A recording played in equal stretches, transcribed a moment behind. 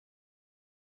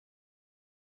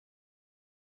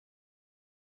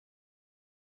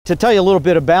to tell you a little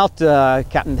bit about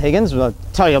Captain Higgins, I'll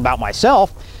tell you about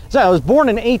myself. So I was born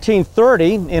in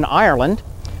 1830 in Ireland.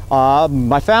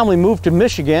 My family moved to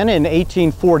Michigan in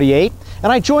 1848,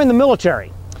 and I joined the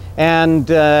military. And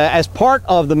as part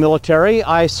of the military,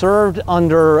 I served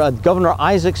under Governor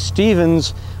Isaac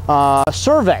Stevens'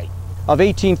 survey of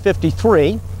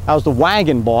 1853. I was the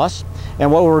wagon boss. And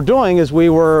what we were doing is we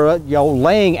were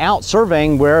laying out,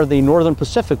 surveying where the Northern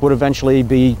Pacific would eventually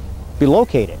be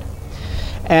located.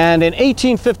 And in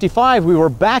 1855, we were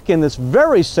back in this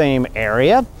very same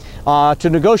area to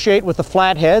negotiate with the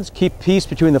Flatheads, keep peace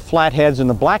between the Flatheads and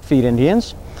the Blackfeet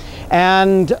Indians.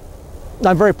 And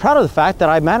I'm very proud of the fact that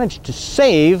I managed to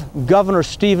save Governor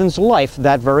Stevens' life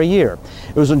that very year.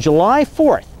 It was on July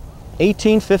 4th,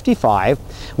 1855.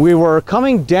 We were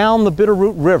coming down the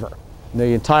Bitterroot River. The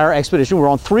entire expedition, we were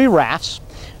on 3 rafts,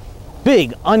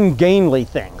 big, ungainly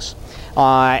things.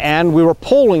 And we were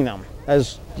poling them,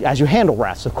 as you handle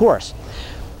rafts, of course.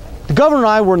 The governor and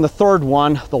I were in the 3rd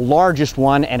one, the largest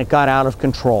one, and it got out of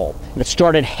control. And it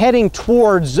started heading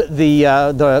towards the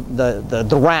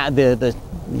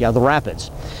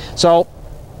rapids. So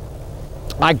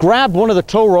I grabbed one of the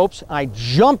tow ropes, I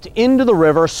jumped into the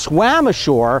river, swam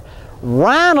ashore,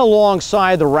 ran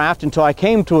alongside the raft until I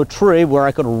came to a tree where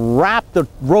I could wrap the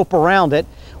rope around it,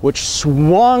 which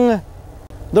swung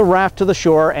the raft to the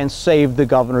shore and saved the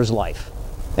governor's life.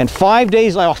 And 5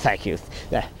 days later, oh, thank you.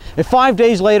 And 5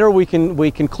 days later, we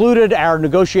concluded our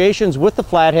negotiations with the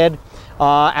Flathead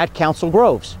at Council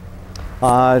Groves.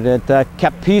 That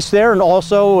kept peace there, and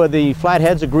also the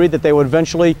Flatheads agreed that they would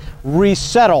eventually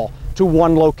resettle to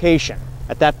one location.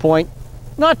 At that point,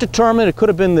 not determined, it could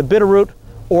have been the Bitterroot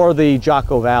or the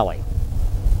Jocko Valley.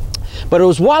 But it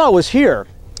was while I was here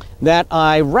that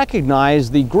I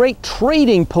recognized the great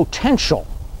trading potential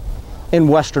in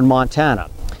western Montana.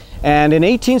 And in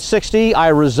 1860, I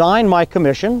resigned my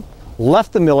commission,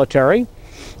 left the military.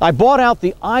 I bought out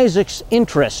the Isaacs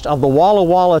interest of the Walla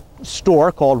Walla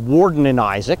store called Warden and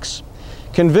Isaacs,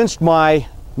 convinced my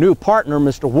new partner,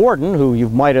 Mr. Warden, who you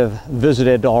might have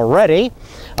visited already.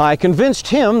 I convinced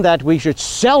him that we should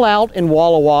sell out in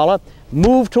Walla Walla,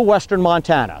 move to western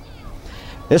Montana.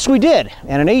 This we did,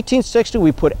 and in 1860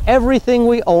 we put everything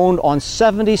we owned on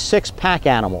 76 pack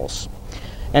animals.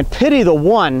 And pity the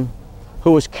one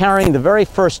who was carrying the very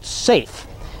first safe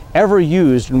ever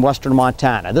used in western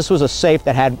Montana. This was a safe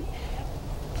that had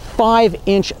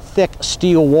 5-inch thick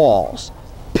steel walls.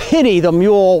 Pity the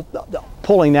mule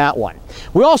pulling that one.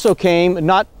 We also came,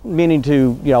 not meaning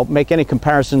to make any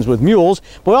comparisons with mules,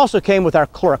 but we also came with our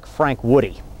clerk, Frank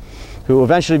Woody, who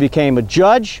eventually became a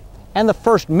judge and the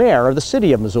first mayor of the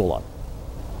city of Missoula.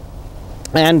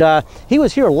 And he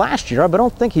was here last year, but I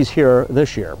don't think he's here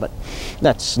this year, but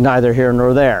that's neither here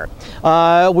nor there.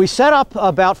 We set up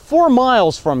about 4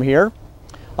 miles from here,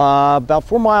 about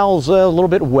 4 miles a little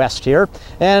bit west here,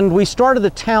 and we started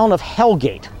the town of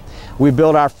Hellgate. We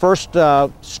built our first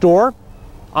store,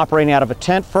 operating out of a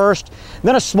tent first,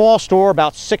 then a small store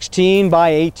about 16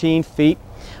 by 18 feet.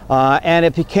 And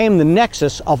it became the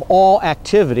nexus of all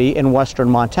activity in western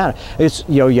Montana. It's,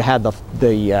 you had the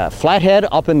Flathead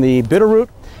up in the Bitterroot,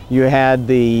 you had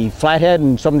the Flathead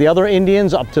and some of the other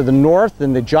Indians up to the north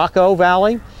in the Jocko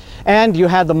Valley, and you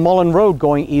had the Mullen Road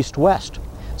going east-west.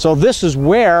 So this is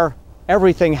where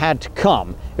everything had to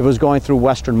come. It was going through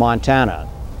western Montana.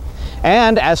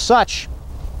 And as such,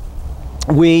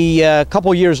 we, a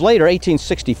couple years later,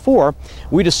 1864,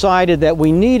 we decided that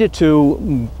we needed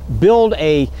to build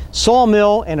a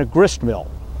sawmill and a grist mill.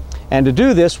 And to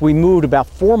do this, we moved about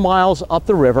 4 miles up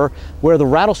the river where the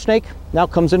Rattlesnake now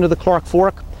comes into the Clark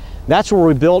Fork. That's where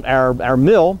we built our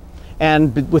mill.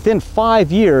 And within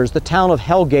 5 years, the town of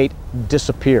Hellgate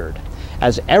disappeared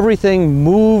as everything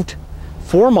moved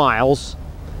 4 miles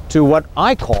to what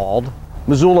I called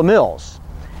Missoula Mills.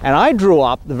 And I drew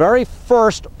up the very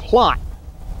first plot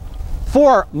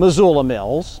for Missoula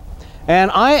Mills,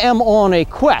 and I am on a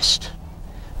quest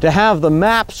to have the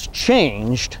maps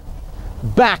changed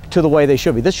back to the way they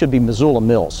should be. This should be Missoula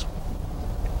Mills.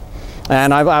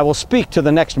 And I will speak to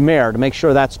the next mayor to make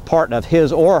sure that's part of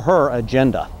his or her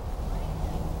agenda.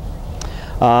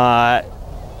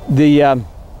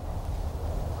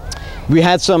 We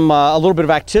had a little bit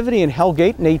of activity in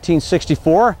Hellgate in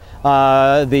 1864.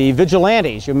 The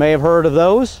Vigilantes, you may have heard of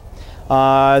those.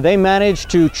 They managed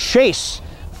to chase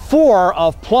 4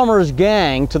 of Plummer's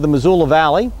gang to the Missoula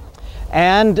Valley,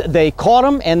 and they caught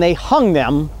them and they hung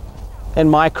them in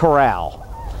my corral.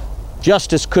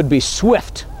 Justice could be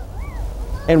swift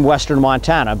in western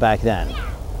Montana back then.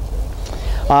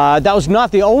 That was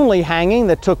not the only hanging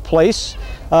that took place.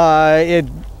 My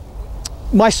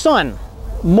son,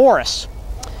 Morris,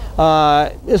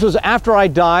 This was after I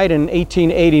died in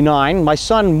 1889. My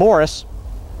son Morris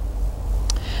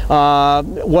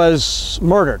was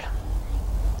murdered.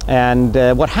 And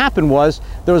what happened was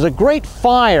there was a great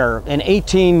fire in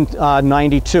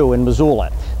 1892 in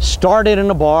Missoula. Started in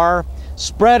a bar,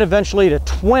 spread eventually to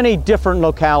 20 different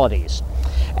localities.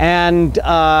 And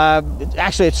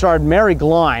actually it started Mary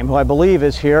Gleim, who I believe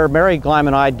is here. Mary Gleim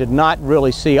and I did not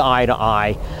really see eye to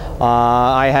eye.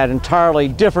 I had entirely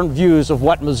different views of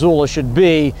what Missoula should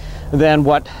be than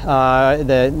what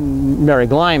Mary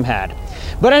Gleim had.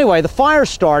 But anyway, the fire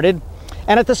started,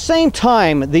 and at the same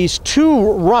time, these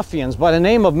two ruffians by the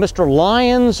name of Mr.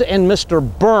 Lyons and Mr.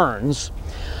 Burns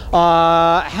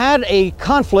had a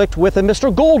conflict with a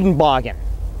Mr. Goldenbogen.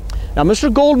 Now,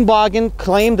 Mr. Goldenbogen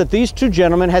claimed that these two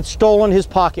gentlemen had stolen his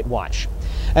pocket watch.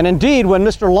 And indeed, when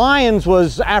Mr. Lyons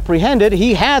was apprehended,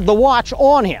 he had the watch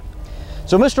on him.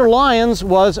 So Mr. Lyons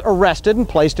was arrested and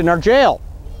placed in our jail.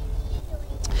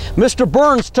 Mr.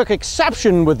 Burns took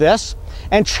exception with this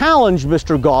and challenged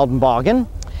Mr. Goldenbogen,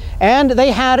 and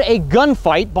they had a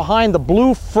gunfight behind the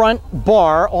Blue Front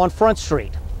bar on Front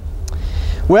Street.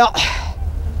 Well,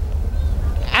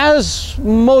 as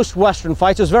most Western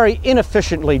fights, it was very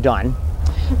inefficiently done.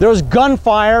 There was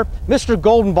gunfire. Mr.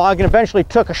 Goldenbogen eventually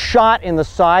took a shot in the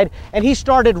side, and he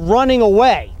started running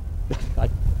away.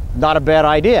 Not a bad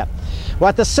idea. Well,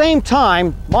 at the same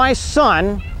time, my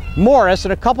son, Morris,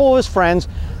 and a couple of his friends,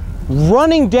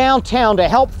 running downtown to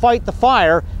help fight the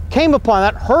fire, came upon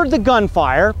that, heard the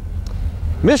gunfire.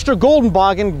 Mr.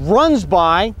 Goldenbogen runs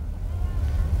by.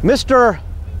 Mr.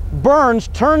 Burns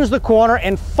turns the corner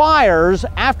and fires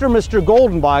after Mr.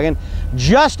 Goldenbogen.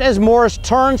 Just as Morris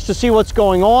turns to see what's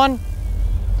going on,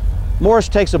 Morris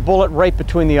takes a bullet right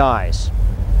between the eyes.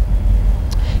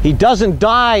 He doesn't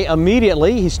die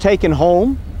immediately. He's taken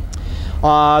home.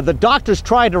 The doctors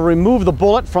tried to remove the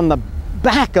bullet from the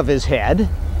back of his head.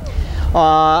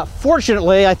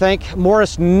 Fortunately, I think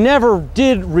Morris never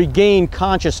did regain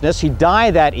consciousness. He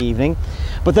died that evening.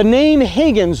 But the name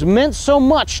Higgins meant so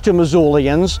much to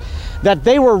Missoulians that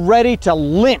they were ready to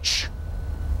lynch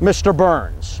Mr.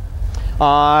 Burns.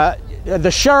 The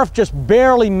sheriff just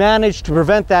barely managed to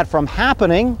prevent that from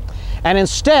happening, and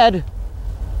instead,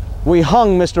 we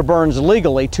hung Mr. Burns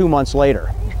legally 2 months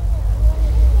later.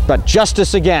 But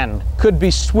justice, again, could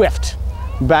be swift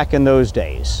back in those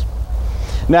days.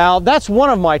 Now, that's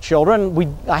one of my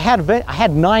children. I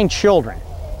had 9 children.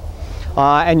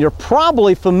 And you're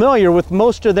probably familiar with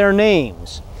most of their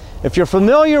names. If you're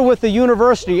familiar with the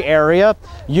university area,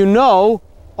 you know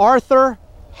Arthur,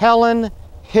 Helen,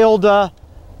 Hilda,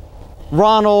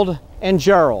 Ronald, and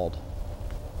Gerald.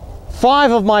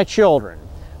 5 of my children.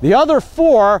 The other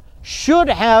 4 should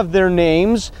have their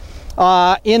names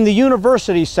in the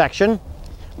university section,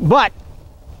 but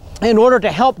in order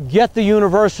to help get the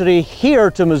university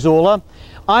here to Missoula,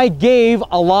 I gave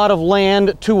a lot of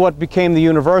land to what became the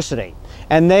university,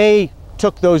 and they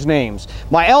took those names.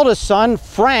 My eldest son,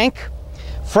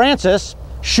 Francis,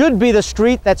 should be the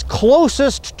street that's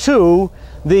closest to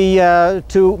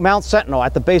Mount Sentinel,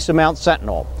 at the base of Mount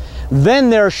Sentinel.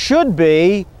 Then there should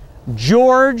be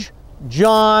George,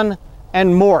 John,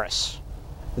 and Morris.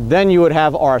 Then you would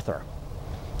have Arthur.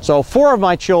 So 4 of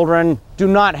my children do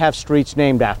not have streets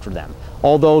named after them,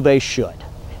 although they should.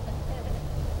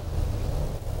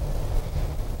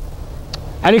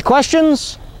 Any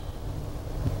questions?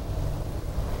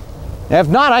 If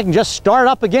not, I can just start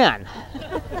up again.